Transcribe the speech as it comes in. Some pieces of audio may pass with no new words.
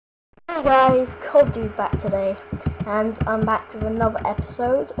Hey guys, Cold Dude back today, and I'm back with another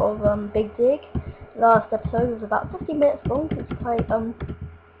episode of Big Dig. Last episode was about 50 minutes long. It's quite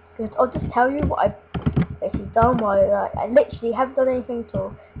good. I'll just tell you what I've basically done. While I literally haven't done anything at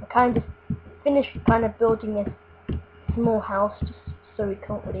all. I kind of finished building this small house just so we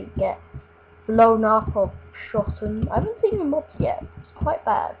can't really get blown up or shot. And I haven't seen the mobs yet. It's quite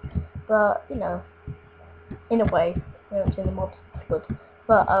bad, but you know, in a way, we haven't seen the mobs. It's good,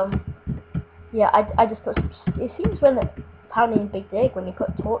 but yeah, I just put. It seems apparently in Big Dig, when you put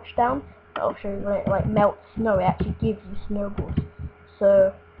a torch down, it'll show you when it like melts snow. It actually gives you snowballs.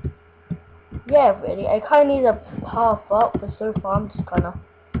 So yeah, really, I kind of need a path up, but so far I'm just kind of,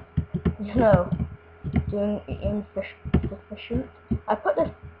 doing it insufficient. I put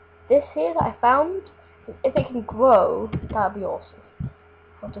this here that I found. If it can grow, that'd be awesome.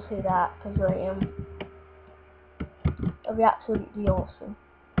 I'll just say that because it'll be absolutely awesome.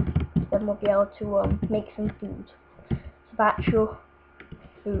 Then we'll be able to make some food, some actual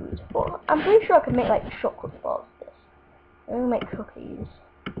food. Well, I'm pretty sure I can make like chocolate bars with this. I'm gonna make cookies.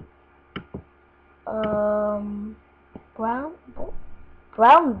 Brown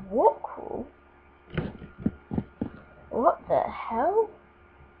wool? What the hell?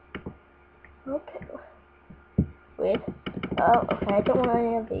 Okay. Weird. Oh, okay. I don't want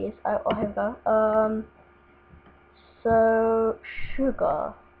any of these. Oh, here we go. So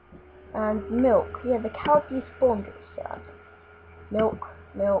sugar. And milk. Yeah, the cow despawned, it's sad. Milk.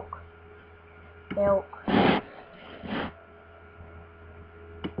 I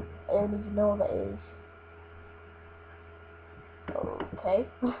don't even know what that is. Okay.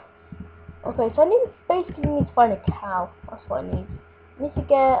 Okay, so I basically need to find a cow. That's what I need. I need to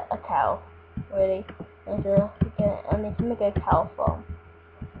get a cow. Really. I need to make a cow farm.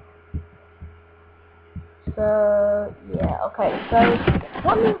 So yeah, okay, so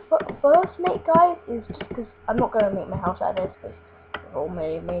what I'm going to first make, guys, is just because I'm not going to make my house out of this, because I've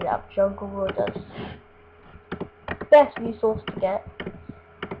already made out of jungle wood. That's the best resource to get.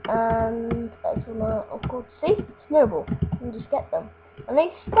 And I just want to, of course, see, snowball, you can just get them. And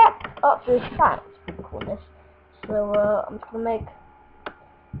they stack up to stacks, we call this. So I'm just going to make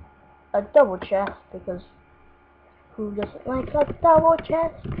a double chest, because who doesn't like a double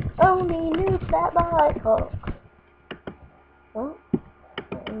chest? Only noobs that like cock. What?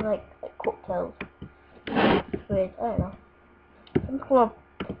 Like cocktails. Weird, I don't know. I'm just gonna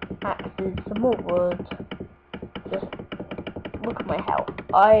axes, some more wood. Just look at my health.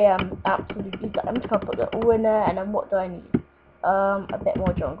 I am absolutely done. I'm just gonna put that all in there, and then what do I need? A bit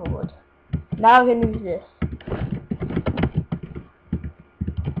more jungle wood. Now I'm gonna use this.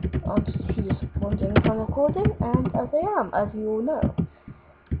 I'm just wondering if I'm recording, and as I am, as you all know.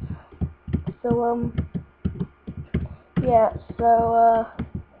 So yeah, so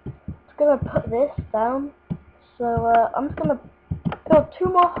just gonna put this down. So I'm just gonna build 2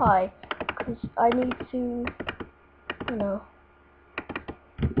 more high, because I need to,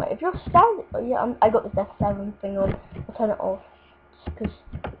 wait, if you're standing, oh yeah, I got this F7 thing on. I'll turn it off, just because,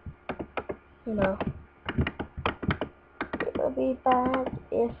 it would be bad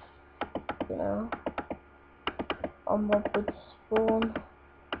if, a mob would spawn,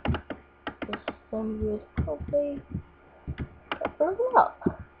 because then you would probably get blown up.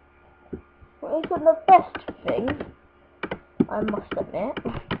 Well, isn't the best thing, I must admit,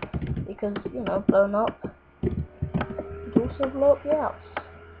 because, blown up, it also blow up your house.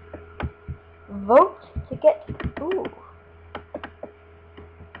 Vote to get, ooh.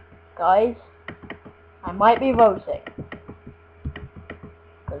 Guys, I might be voting,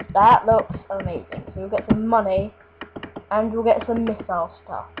 because that looks amazing. So we'll get some money, and we'll get some missile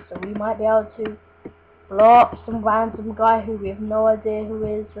stuff, so we might be able to blow up some random guy who we have no idea who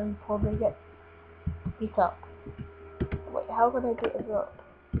is, and probably get beat up. Wait, how can I get it up?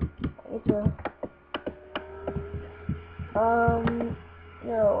 I need to,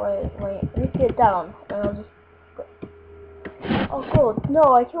 no, wait, I need to get down, and I'll just, oh god,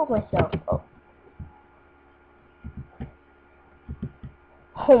 no, I killed myself.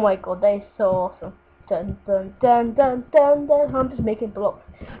 Oh my god, that is so awesome. Dun dun dun dun dun dun. I'm just making blocks.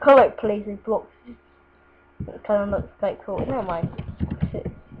 Can't like placing blocks. It kind of looks quite cool. Never mind.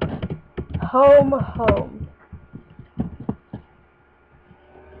 Home.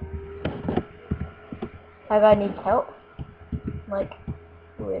 That guy needs help. Like,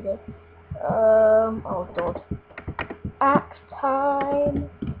 really. Oh god. Axe time.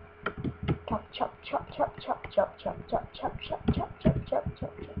 Chop.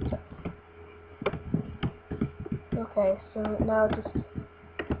 Okay, so now just,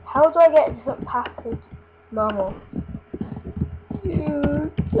 how do I get different paths normal?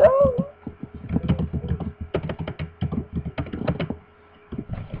 You don't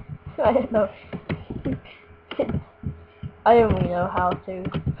I don't know. I don't really know how to.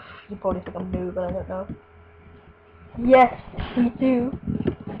 You probably think I'm new, but I don't know. Yes, we do.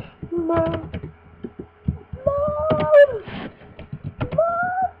 No. No. No.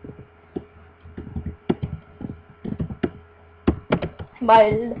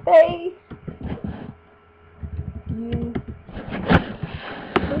 Smile in the face.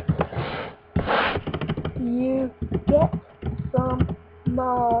 You get some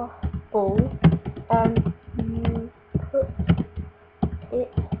marble and you put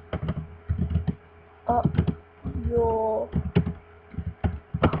it up your.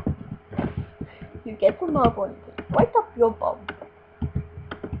 You get some marble and put it right up your bum.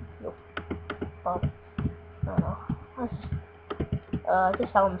 Your bum. I don't know. This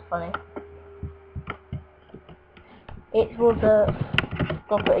sounds funny. It was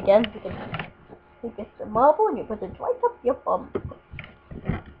I'll put it again because you get some marble and you put it right up your bum.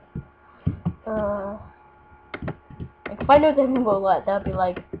 Like if I know anyone will like that, I'd be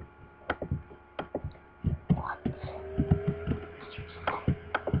like, what?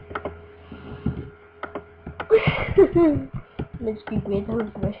 Let's be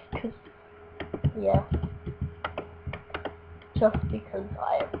weirdos with it, because, yeah. Just because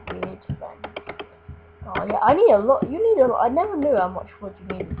I have weird friends. Oh yeah, I need a lot. You need a lot. I never knew how much wood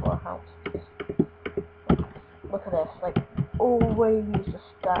you needed for a house. Look at this. Like, always a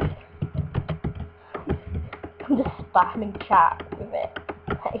stack. I'm just spamming chat with it.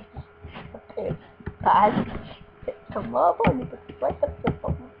 Like, it's a bit bad. It's a marble and you put it right up the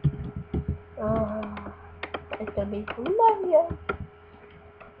bottom. It's gonna be hilarious.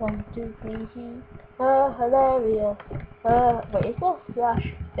 1, 2, 3, hilarious. Wait, is there slash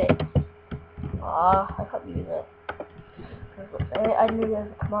fix? I can't use it. I knew there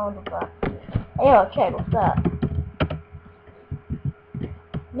was a command of that. Anyway, okay, what's that?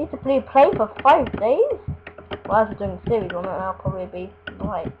 Need to play for 5 days? Well, as we're doing a series on it, I'll probably be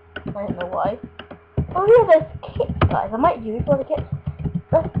right. I don't know why. Oh yeah, there's kits, guys. I might use one of the kits.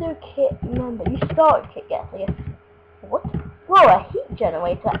 Let's do kit. Remember, you start kit, yes, I guess. What? Whoa, a heat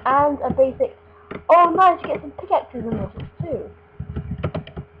generator and a basic. Oh, nice, you get some pickaxes and this too.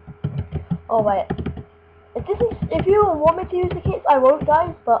 Oh wait. If you want me to use the kits, I won't,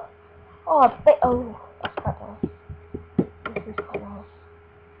 guys. But that's quite nice. This is quite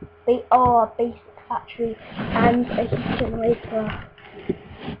nice. A basic factory and a heat generator.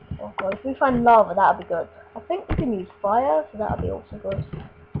 Oh god, if we find lava, that'll be good. I think we can use fire, so that'll be also good.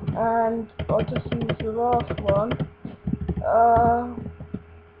 And I'll just use the last one.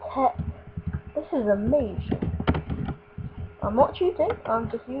 This is amazing. I'm not cheating, I'm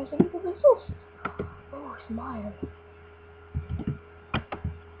just using the resource. Oh, it's mine.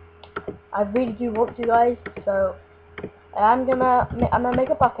 I really do want to, guys, so I'm gonna make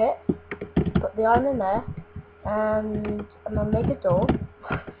a bucket, put the iron in there, and I'm gonna make a door,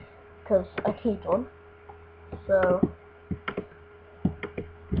 because I need one. So,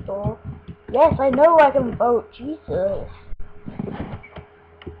 door. Yes, I know I can vote, Jesus.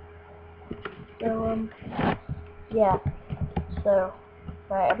 So, yeah. So,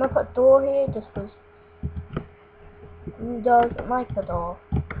 right, I'm gonna put a door here just because who doesn't like a door?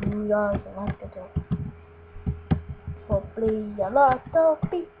 Who doesn't like a door? Probably a lot of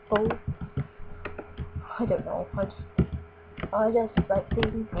people. I don't know, I just like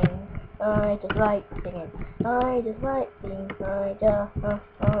singing. I just like singing. I just like singing.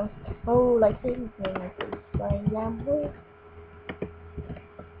 Like singing. Because I am weird.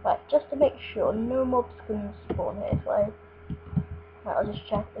 Right, just to make sure no mobs can spawn here, so right, I'll just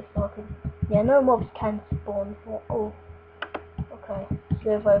check this so I can. Yeah, no mobs can spawn here. Oh, okay. So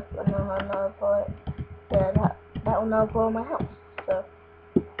if I now grow it, yeah, that will now grow my house. So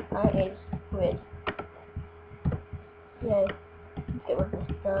that is weird. Yay. Let's get rid of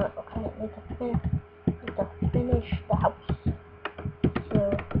this dirt. Okay, need to finish the house. So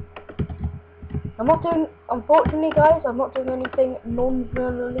I'm not doing, unfortunately, guys, I'm not doing anything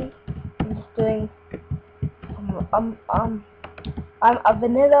non-vanilla. I'm just doing. I'm a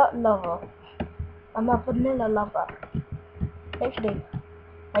vanilla lover. I'm a vanilla lover. Actually,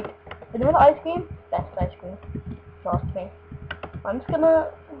 like vanilla ice cream, best ice cream. Trust me. I'm just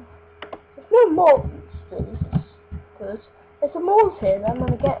gonna. There's no monsters, because there's a moles here that I'm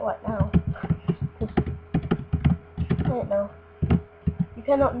gonna get right now. Cause, I don't know. You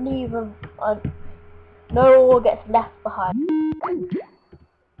cannot leave no one gets left behind.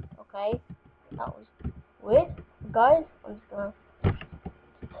 Okay, that was weird, guys. I'm just gonna.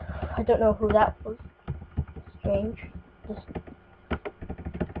 I don't know who that was. Strange. Just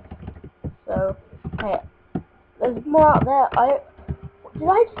so. Hey, there's more out there. Did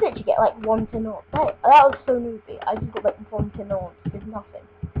I just literally get like 1 tin on? That was so newbie. I just got like 1 tin on. Did nothing.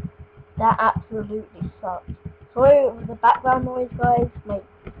 That absolutely sucks. Sorry for the background noise, guys. My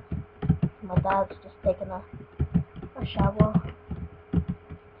dad's just taking a shower.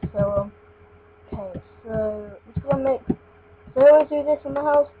 So okay. So I'm just gonna make. So I always do this in the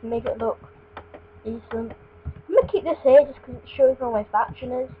house to make it look decent. I'm gonna keep this here just because it shows where my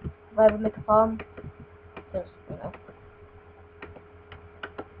faction is. If I ever make a farm, because you know.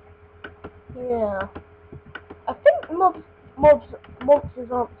 Yeah. I think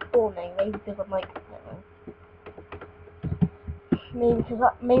monsters aren't spawning. Maybe because I'm like, I don't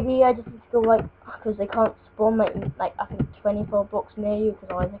know. Maybe I just need to go like, because they can't spawn like I think 24 blocks near you. Because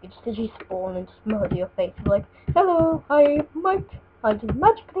otherwise I could just literally spawn and just murder your face. Like, hello, I'm Mike. I just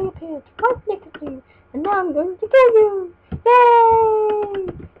magically appeared right next to you, and now I'm going to kill you.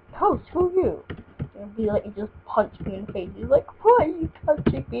 Yay! How screw you? It'll be like you just punch me in the face. He's like, why are you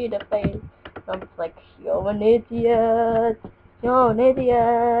punching me in the face? I'm just like, you're an idiot. You're an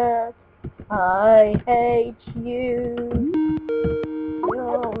idiot. I hate you.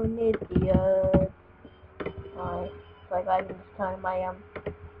 You're an idiot. Like I can just turn my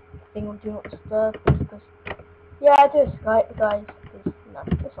thing on do not disturb because yeah, I do Skype guys because you know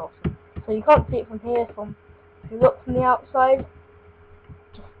it's awesome. So you can't see it from here. If you look from the outside,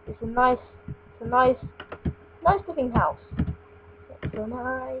 it's a nice looking house. It's a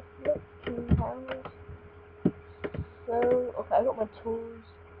nice looking house. So, okay, I got my tools.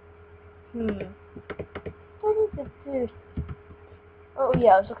 What do I need to do? Oh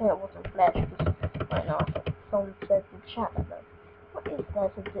yeah, I was looking at what's on Flash because right now someone said in the chat that what is there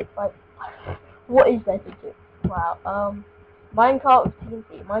to do? Like, what is there to do? Wow, minecart with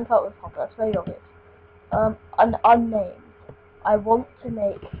TNT, minecart with hopper, that's very obvious. An unnamed. I want to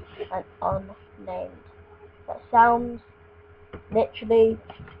make an unnamed. That sounds literally,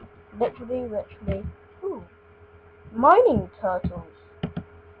 ooh, mining turtles.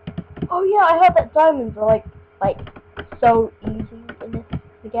 Oh yeah, I heard that diamonds are like so easy in this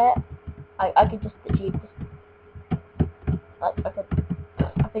to get. I could just literally I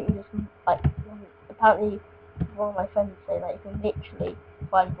think you just like apparently one of my friends say that you can literally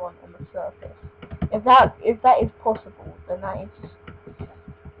find one on the surface. If that is possible, then that is just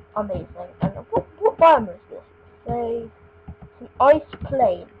amazing. And what biome is this? Say it's an ice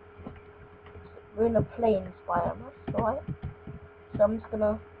plain. We're in a plains biome, that's right. So I'm just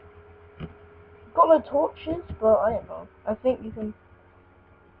gonna got no torches, but I don't know. I think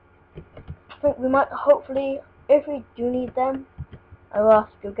we might hopefully, if we do need them, I will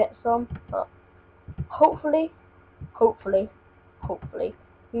ask you get some, but hopefully,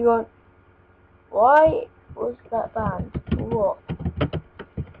 we won't. Why was that banned? What?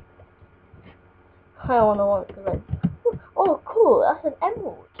 I don't want it because oh cool, that's an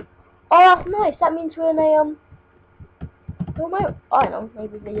emerald. Oh that's nice, that means we're in a I don't know,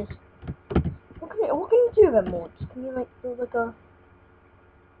 maybe they just what can you do with emeralds? Can you like do like a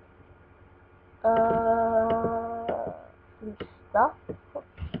some stuff?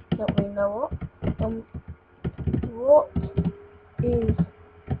 Don't really know what. What is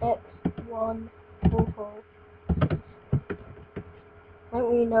X144? I don't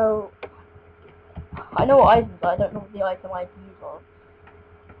really know. I know what items are, I don't know what the item IDs are.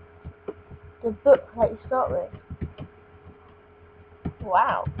 The book that you start with.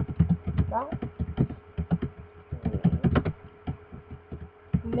 Wow. That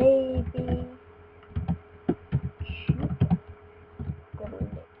maybe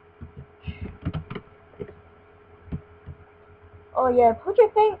oh yeah,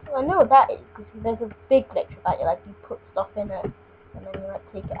 project bank. I know what that is because there's a big glitch with that. You put stuff in it and then you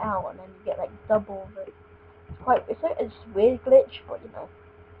take it out and then you get like double the. It's like a weird glitch, but you know,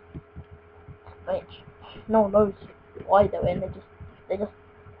 glitch. No one knows why they're in. They're just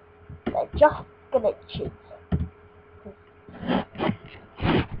glitches.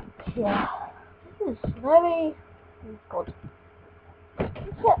 Yeah, this is very good.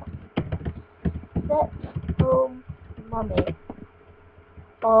 Set home mummy.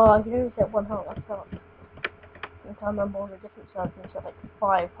 Oh, I can only set one home. I can't remember all the different sounds. I set like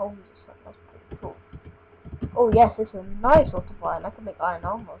 5 homes or something. That's pretty cool. Oh yes, this is a nice sort of iron. I can make iron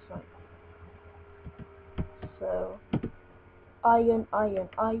armor or something. So, iron. I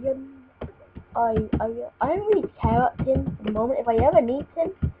don't really care about tin at the moment. If I ever need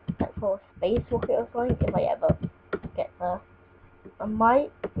tin, like for a space rocket or something, if I ever get there, I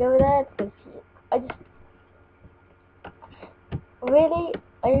might go there because I just really,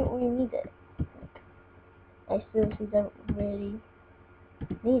 I don't really need it. I seriously don't really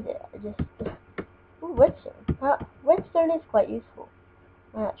need it. I just ooh, redstone. Redstone is quite useful.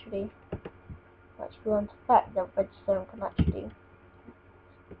 Actually, let's learn the fact that redstone can actually.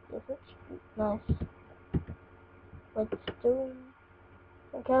 Is it nice? Redstone.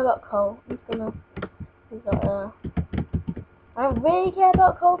 I don't care about coal. I'm just gonna use that. I don't really care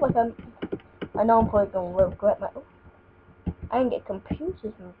about coal, but I know I'm probably gonna regret my. Oh, I can get computers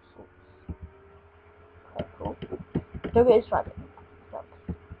and sorts. Quite cool. Don't get distracted.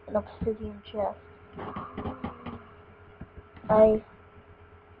 An obsidian chest. I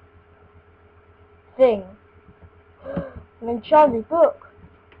think an enchanted book.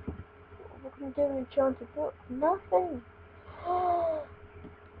 What can I do with an enchanted book? Nothing.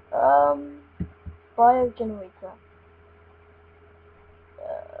 Biogenerator.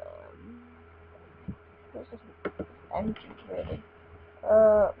 What's this? Engine really.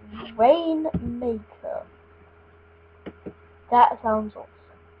 Rainmaker. That sounds awesome.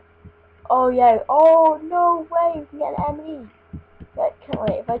 Oh yeah. Oh no way! You can get an ME. That can't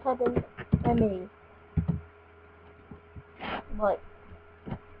wait. If I type in ME, like,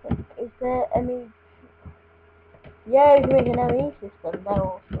 is there ME? Yeah, you can make an ME system. They're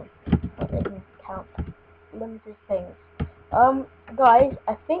awesome. Like, they can count limited things. Guys,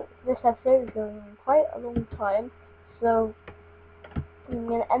 I think this episode is going on quite a long time, so I'm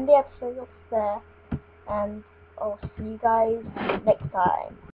gonna end the episode off there, and I'll see you guys next time.